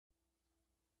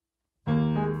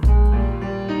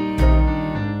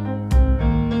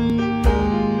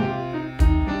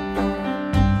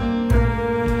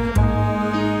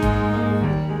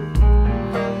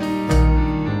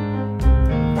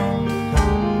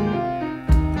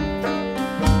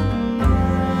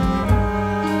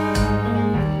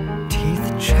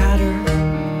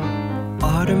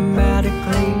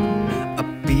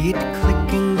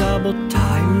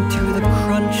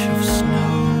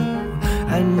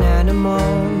animal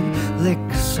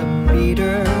licks a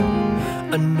beater,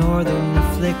 a northern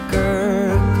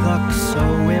flicker clucks a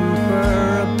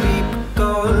whimper, a beep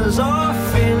goes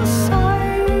off inside.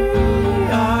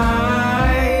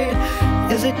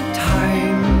 Is it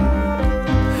time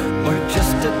or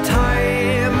just a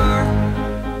timer?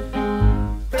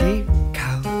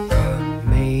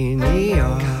 Decalcomania,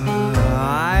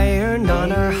 ironed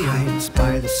on our hides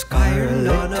by the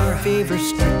scarlet fever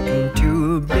stricken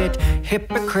two-bit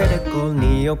hypocritical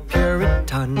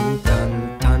neo-Puritan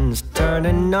tons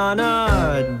turning on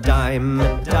a dime,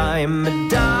 a dime, a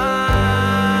dime.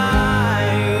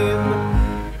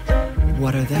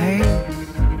 What are they?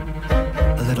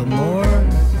 A little more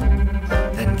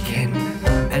than kin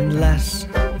and less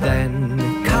than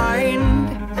kind.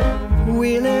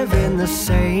 We live in the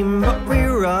same, but we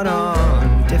run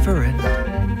on different.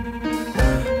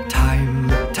 Time,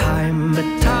 time,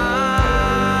 time.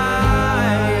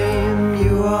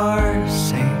 You are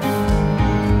safe.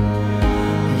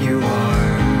 You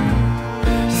are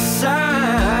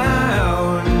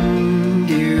sound.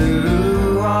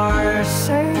 You are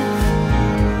safe.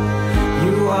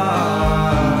 You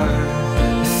are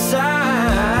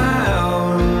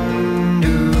sound.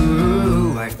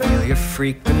 Ooh, I feel your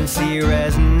frequency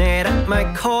resonate at my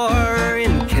core,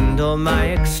 enkindle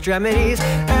my extremities,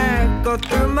 echo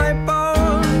through my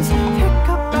bones, pick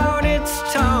up out its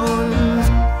tones.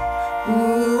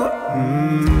 Ooh, ooh,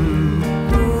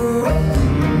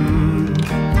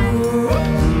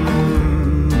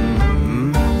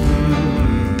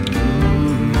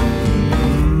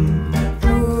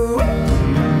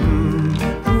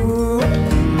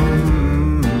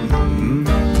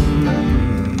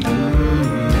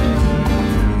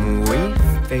 we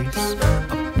face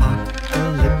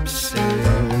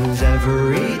apocalypses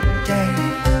every day,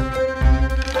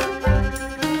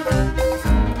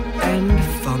 and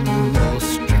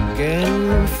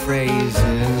fumble-stricken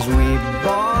phrases we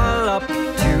ball up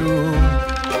to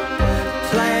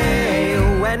play.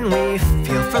 When we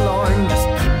feel forlorn, just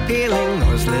keep peeling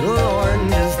those little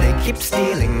oranges. They keep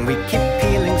stealing, we keep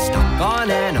peeling, stuck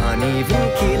on an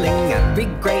uneven keeling. Every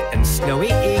great and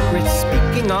snowy egret,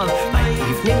 speaking of my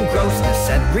evening grossness,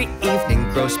 every evening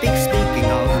gross speaking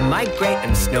of my great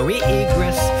and snowy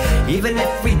egress. Even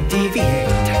if we deviate,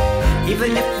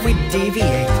 even if we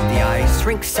deviate, the ice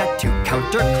rink set to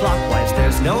counterclockwise,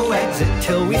 there's no exit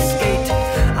till we skate.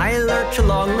 I lurch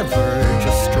along the verge,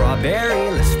 a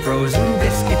strawberry-less frozen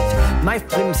biscuit. My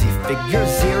flimsy figure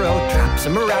zero traps a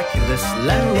miraculous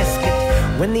lemniscate.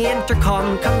 When the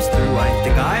intercom comes through, I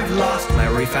think I've lost my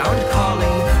refound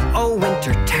calling. Oh,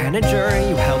 winter tanager,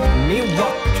 you help me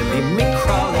walk, but you leave me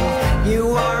crawling.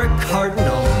 You are a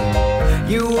cardinal,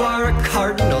 you are a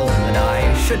cardinal, and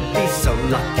I should be so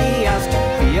lucky as to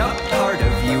be a part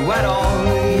of you at all.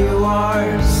 You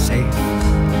are safe,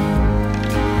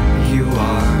 you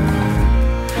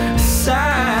are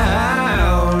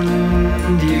sound,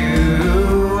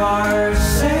 you are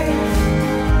safe,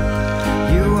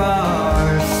 you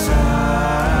are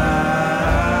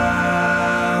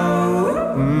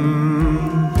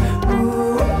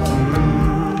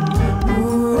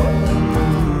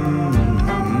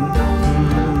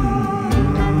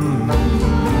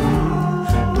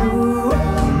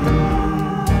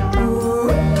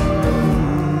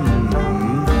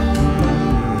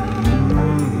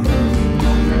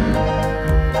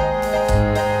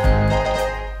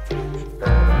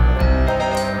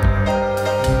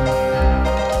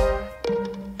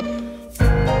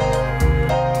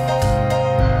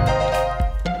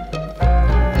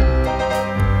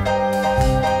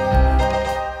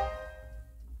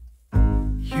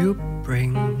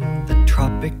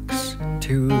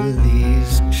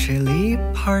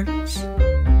parts.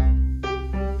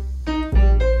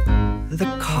 The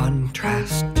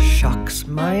contrast shocks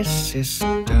my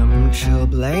system,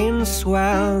 chilblains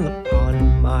swell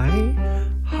upon my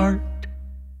heart.